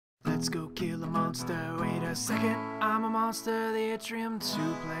Let's go kill a monster. Wait a second, I'm a monster, the Atrium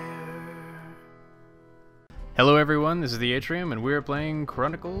 2-player. Hello everyone, this is the Atrium, and we're playing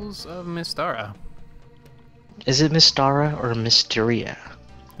Chronicles of Mystara. Is it Mystara or Mysteria?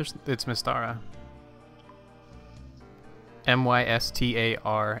 It's Mystara.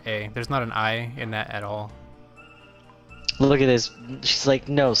 M-Y-S-T-A-R-A. There's not an I in that at all. Look at this. She's like,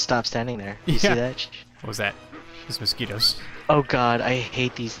 no, stop standing there. You see that? What was that? It's mosquitoes. Oh god, I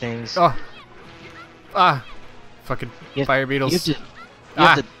hate these things. Oh! Ah! Fucking fire beetles. You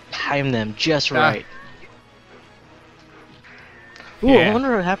have to time them just right. Ooh, Yeah. I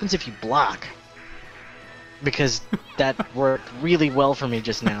wonder what happens if you block. Because that worked really well for me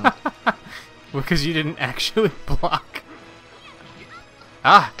just now. Well, because you didn't actually block.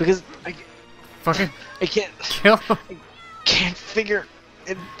 Ah! Because I can't Kill him. I can't figure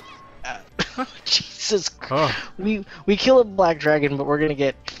it. Jesus Christ. Oh. We kill a black dragon, but we're gonna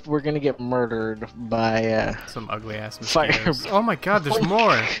get murdered by Some ugly ass fire. mosquitoes. Oh my god, there's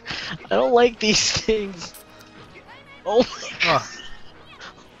more! I don't like these things. Oh my god. Oh,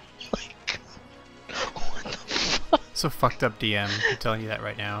 Oh my god. What the fuck? so fucked up DM. I'm telling you that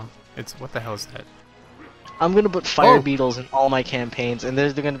right now. It's what the hell is that? I'm gonna put fire beetles in all my campaigns, and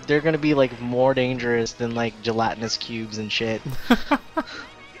they're gonna be like more dangerous than like gelatinous cubes and shit.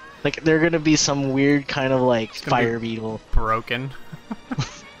 Like they're gonna be some weird kind of like fire beetle. Broken.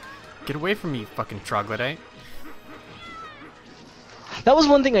 Get away from me, fucking troglodyte. That was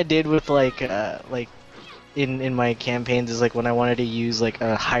one thing I did with like in my campaigns, is like when I wanted to use like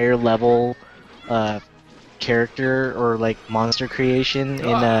a higher level character or like monster creation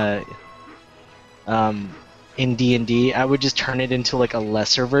in D&D, I would just turn it into like a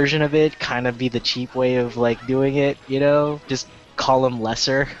lesser version of it, kind of be the cheap way of like doing it, you know? Just call them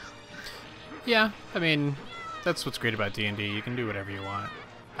lesser. Yeah, I mean, that's what's great about D&D. You can do whatever you want.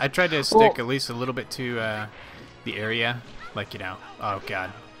 I tried to stick at least a little bit to the area, like, you know. Oh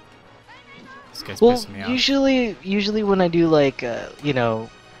god, this guy's pissing me off. Usually when I do like you know,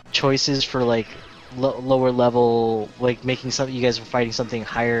 choices for like lower level, like making something, you guys are fighting something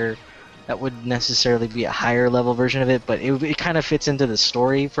higher, that would necessarily be a higher level version of it, but it kind of fits into the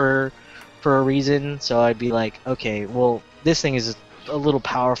story for a reason. So I'd be like, okay, well, this thing is a little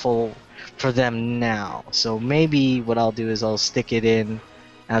powerful for them now, so maybe what I'll do is I'll stick it in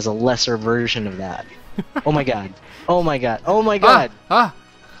as a lesser version of that. Oh my god. Oh my god. Oh my god.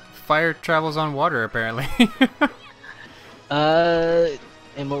 Fire travels on water, apparently.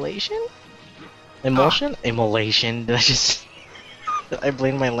 Immolation? Emulsion? Immolation. Did I just... Did I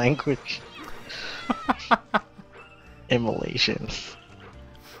blame my language? Immolation.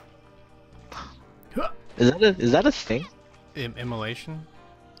 Is that a thing? Immolation?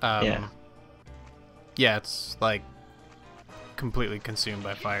 Yeah. Yeah, it's like completely consumed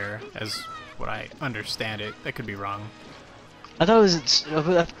by fire, as what I understand it. That could be wrong. I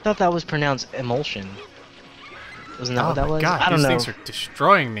thought that was pronounced emulsion. Wasn't that what that was? God, I don't know. These things are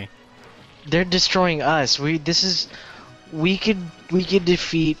destroying me. They're destroying us. We could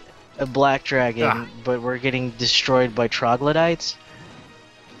defeat a black dragon, but we're getting destroyed by troglodytes.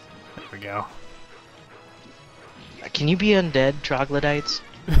 There we go. Can you be undead troglodytes?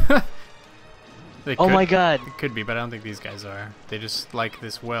 Oh my god. It could be, but I don't think these guys are. They just like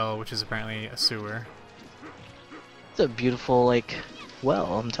this well, which is apparently a sewer. It's a beautiful, like,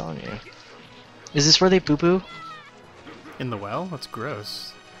 well, I'm telling you. Is this where they poo-poo? In the well? That's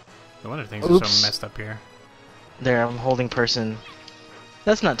gross. No wonder things are so messed up here. There, I'm holding person.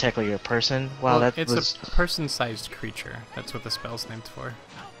 That's not technically a person. Wow, well, it's a person-sized creature. That's what the spell's named for.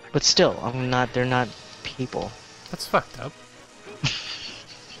 But still, they're not people. That's fucked up.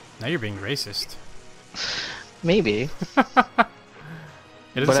 Now you're being racist. Maybe.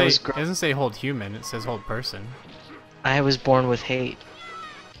 It doesn't say hold human, it says hold person. I was born with hate.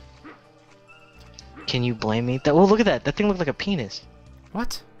 Can you blame me? Well, look at that. That thing looked like a penis.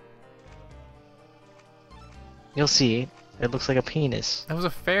 What? You'll see. It looks like a penis. That was a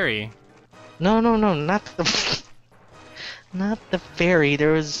fairy. No, not the... Not the fairy.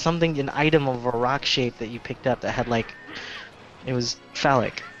 There was something, an item of a rock shape that you picked up that had like... It was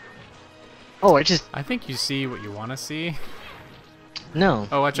phallic. Oh, I think you see what you want to see. No.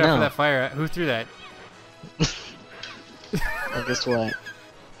 Oh, watch out for that fire. Who threw that? Well, guess what?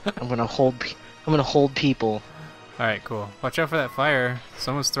 I'm gonna hold people. Alright, cool. Watch out for that fire.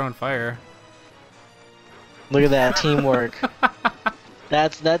 Someone's throwing fire. Look at that, teamwork.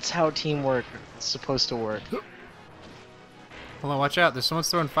 That's how teamwork is supposed to work. Hold on, watch out. There's someone's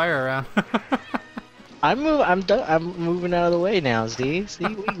throwing fire around. I'm moving out of the way now. See,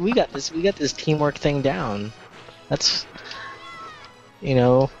 we got this teamwork thing down. That's You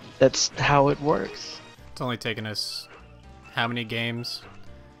know, that's how it works. It's only taken us how many games?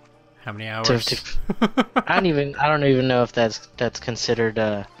 How many To- hours? to- I don't even know if that's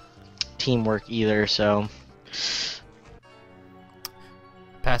considered teamwork either. So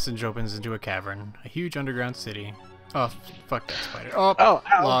Passage opens into a cavern, a huge underground city. Oh, fuck that spider. Oh, oh,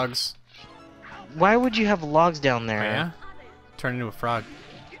 ow. logs. Why would you have logs down Oh, there? yeah? Turn into a frog.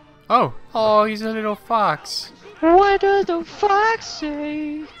 Oh, he's a little fox. What does the fox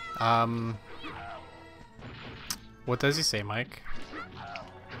say? What does he say, Mike?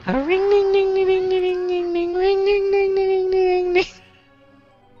 A ring ding ding ding ding ding ding ding ring ding ding ding ding ding.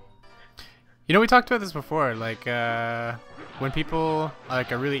 You know, we talked about this before, like, when people,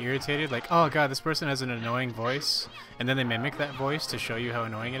 like, are really irritated, like, oh god, this person has an annoying voice, and then they mimic that voice to show you how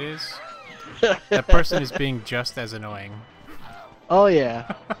annoying it is. That person is being just as annoying. Oh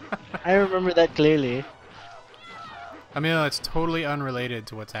yeah, I remember that clearly. I mean, it's totally unrelated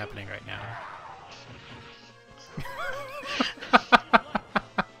to what's happening right now.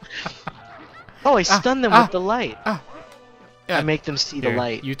 Oh, I stun them with the light. Yeah, I make them see the here,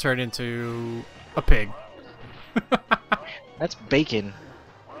 light. You turn into a pig. That's bacon.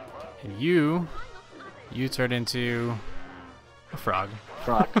 And you turn into a frog.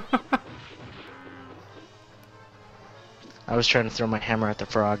 Frog. I was trying to throw my hammer at the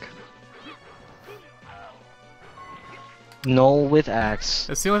frog. Null with axe.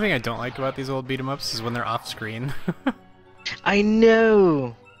 That's the only thing I don't like about these old beat 'em ups is when they're off screen. I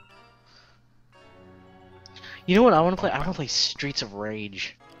know. You know what I want to play? I want to play Streets of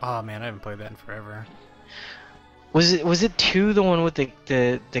Rage. Oh man, I haven't played that in forever. Was it 2, the one with the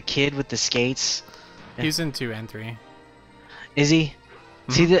kid with the skates? He's in 2 and 3. Is he?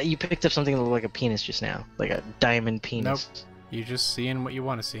 See that you picked up something that looked like a penis just now, like a diamond penis. Nope. You're just seeing what you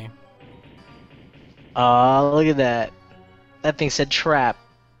want to see. Oh, look at that. That thing said trap.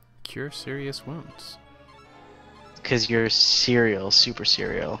 Cure serious wounds. Cause you're cereal, super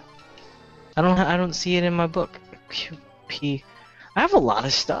cereal. I don't see it in my book. QP. I have a lot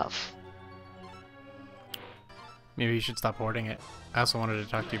of stuff. Maybe you should stop hoarding it. I also wanted to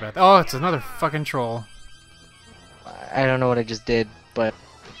talk to you about that. Oh, it's another fucking troll. I don't know what I just did, but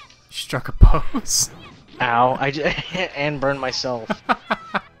You struck a pose. ow! And burned myself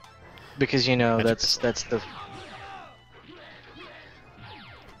because you know that's the.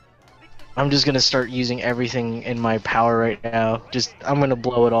 I'm just gonna start using everything in my power right now. I'm gonna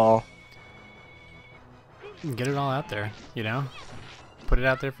blow it all. Get it all out there, you know? Put it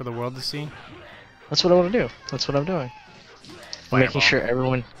out there for the world to see. That's what I want to do. That's what I'm doing. I'm making sure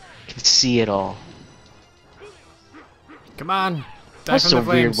everyone can see it all. Come on! Die That's from a the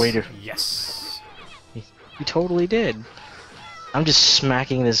weird flames. way to. Yes! You totally did. I'm just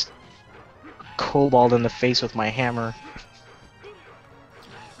smacking this kobold in the face with my hammer.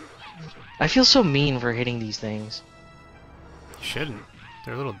 I feel so mean for hitting these things. You shouldn't.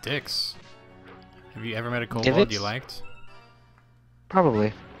 They're little dicks. Have you ever met a kobold Divots? you liked?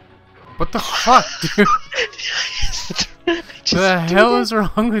 Probably. What the fuck, dude? What the hell is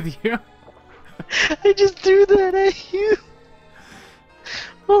wrong with you? I just threw that at you.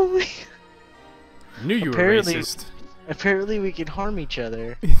 Holy. Knew you Apparently- were racist. Apparently we can harm each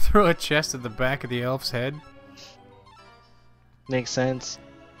other. You throw a chest at the back of the elf's head. Makes sense.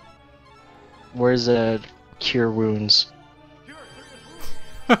 Where's cure wounds?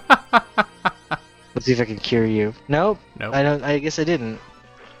 Let's see if I can cure you. Nope. Nope. I don't. I guess I didn't.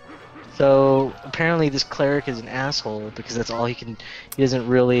 So apparently this cleric is an asshole because that's all he can. He doesn't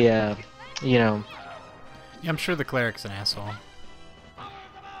really, you know. Yeah, I'm sure the cleric's an asshole.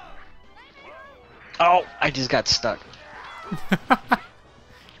 Oh, I just got stuck.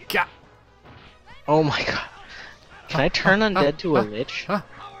 Gah. Oh my god. Can I turn undead to a lich?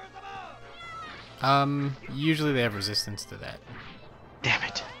 Usually they have resistance to that. Damn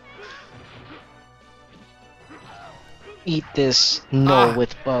it. Eat this null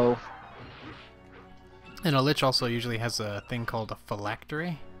with bow. And a lich also usually has a thing called a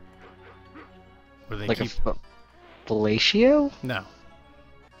phylactery. Where they Like keep... a fellatio? No.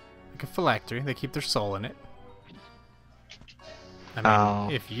 Like a phylactery. They keep their soul in it. I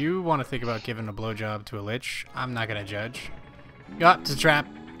mean, if you want to think about giving a blowjob to a lich, I'm not gonna judge. Ah, it's a trap.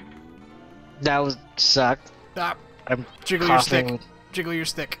 That was sucked. Ah, I'm jiggle coughing. your stick. Jiggle your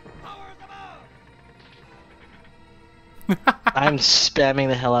stick. I'm spamming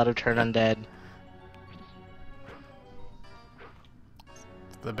the hell out of turn undead.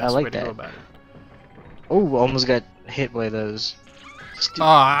 The best like way to that. go about it. Oh, almost got hit by those.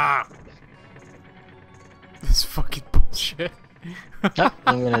 Ah! This fucking bullshit. Oh,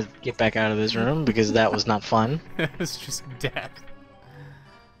 I'm gonna get back out of this room because that was not fun. It's just death.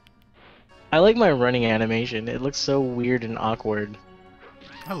 I like my running animation. It looks so weird and awkward.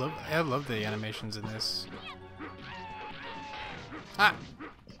 I love the animations in this. Ah.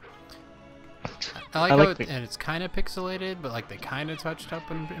 I like how and it's kind of pixelated, but like they kind of touched up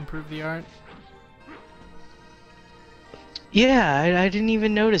and improved the art. Yeah, I didn't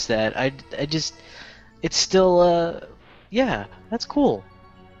even notice that. I just, it's still, yeah, that's cool.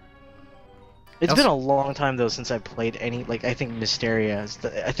 It's been a long time though since I played any, like, I think Mysteria is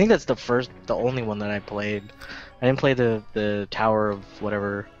I think that's the only one that I played. I didn't play the Tower of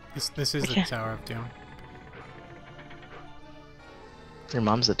whatever. This is the Tower of Doom. Your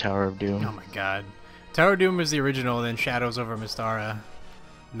mom's the Tower of Doom. Oh my god. Tower of Doom was the original, then Shadows over Mystara,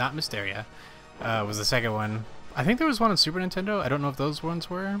 not Mysteria, was the second one. I think there was one on Super Nintendo. I don't know if those ones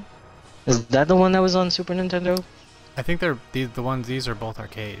were. Is that the one that was on Super Nintendo? I think they're the ones. These are both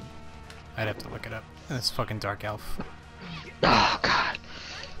arcade. I'd have to look it up. And it's fucking Dark Elf. Oh god.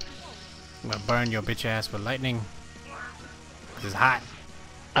 I'm gonna burn your bitch ass with lightning. This is hot.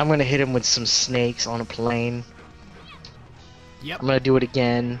 I'm gonna hit him with some snakes on a plane. Yep. I'm gonna do it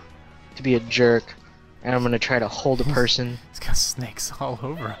again to be a jerk, and I'm gonna try to hold a person. He's got snakes all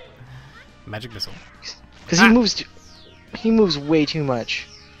over him. Magic missile. Cause he moves way too much.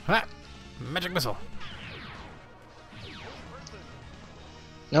 Ah! Magic missile.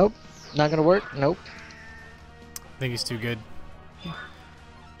 Nope, not gonna work. Nope. I think he's too good.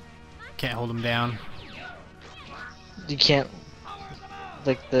 Can't hold him down. You can't.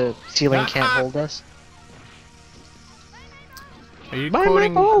 Like the ceiling can't hold us. Are you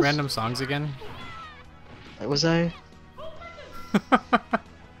quoting random songs again? Was I?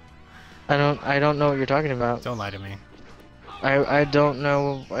 I don't know what you're talking about. Don't lie to me. I don't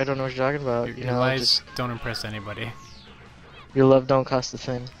know what you're talking about. Your lies don't impress anybody. Your love don't cost a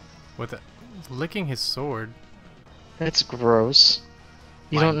thing. With licking his sword. That's gross.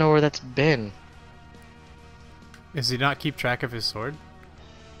 You Why? don't know where that's been. Does he not keep track of his sword?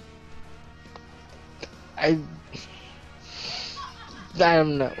 I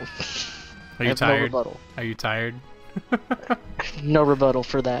don't know. Are you tired? No rebuttal. Are you tired? No rebuttal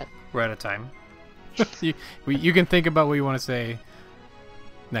for that. We're out of time. You can think about what you want to say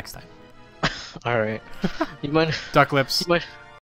next time. All right. You might duck lips. You might